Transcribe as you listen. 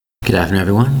Good afternoon,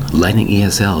 everyone.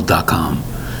 LightningESL.com.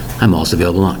 I'm also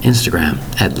available on Instagram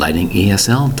at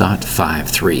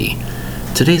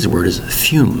lightningesl.53. Today's word is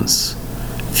fumes.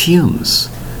 Fumes.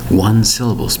 One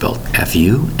syllable spelled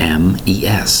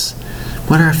F-U-M-E-S.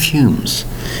 What are fumes?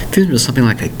 Fumes is something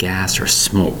like a gas or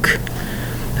smoke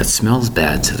that smells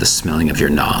bad to the smelling of your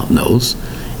nose,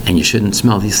 and you shouldn't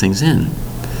smell these things in.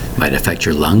 It might affect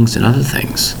your lungs and other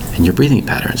things, and your breathing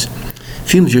patterns.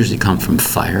 Fumes usually come from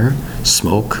fire,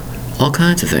 smoke, all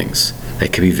kinds of things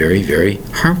that can be very, very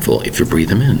harmful if you breathe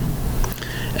them in.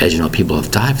 As you know, people have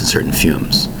died from certain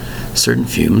fumes. Certain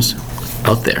fumes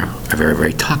out there are very,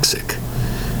 very toxic.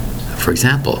 For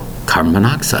example, carbon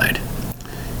monoxide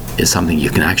is something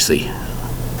you can actually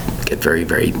get very,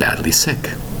 very badly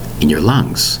sick in your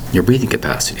lungs, your breathing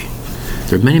capacity.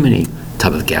 There are many, many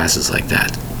types of gases like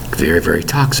that, very, very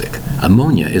toxic.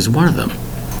 Ammonia is one of them.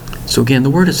 So again,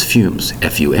 the word is fumes,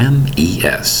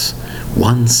 F-U-M-E-S,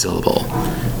 one syllable.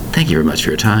 Thank you very much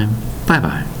for your time.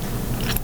 Bye-bye.